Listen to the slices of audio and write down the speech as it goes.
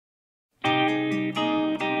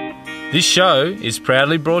This show is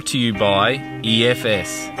proudly brought to you by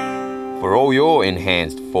EFS. For all your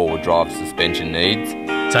enhanced forward drive suspension needs,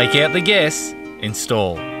 take out the guess,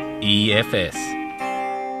 install EFS.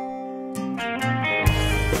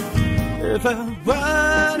 There's a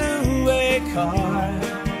runaway car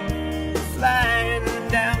flying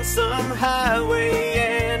down some highway,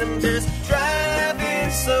 and I'm just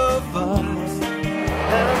driving so fast.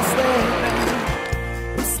 I'm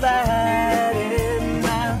sliding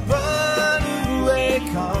my runaway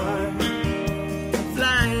car,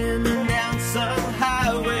 flying down some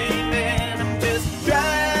highway, and I'm just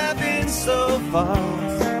driving so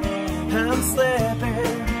fast. I'm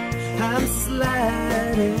slipping, I'm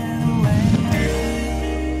sliding.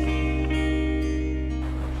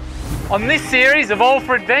 On this series of All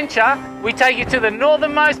for Adventure, we take you to the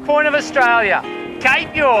northernmost point of Australia,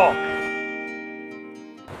 Cape York.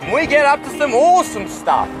 We get up to some awesome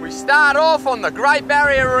stuff. We start off on the Great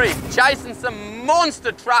Barrier Reef, chasing some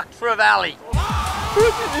monster truck trevally.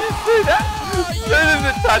 Did you see that? As soon as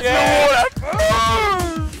it touched the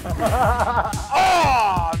water.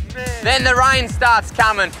 Oh, man. Then the rain starts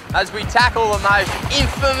coming as we tackle the most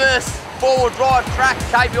infamous four-wheel drive track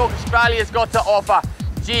Cape York, Australia's got to offer.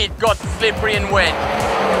 Gee, it got slippery and wet.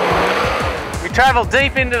 We travel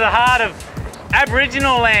deep into the heart of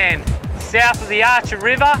Aboriginal land, south of the Archer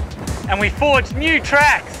River, and we forge new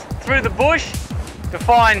tracks through the bush to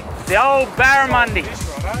find the old barramundi.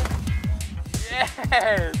 Yes!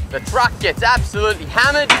 The truck gets absolutely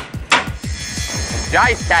hammered.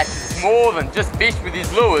 Jace catches more than just fish with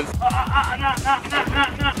his lures.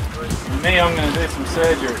 Me, I'm going to do some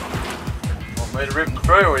surgery. Want me to rip them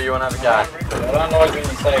through, or you want to have a go? I don't like when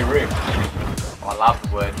you say rip. I love the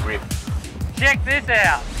word rip. Check this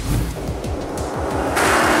out.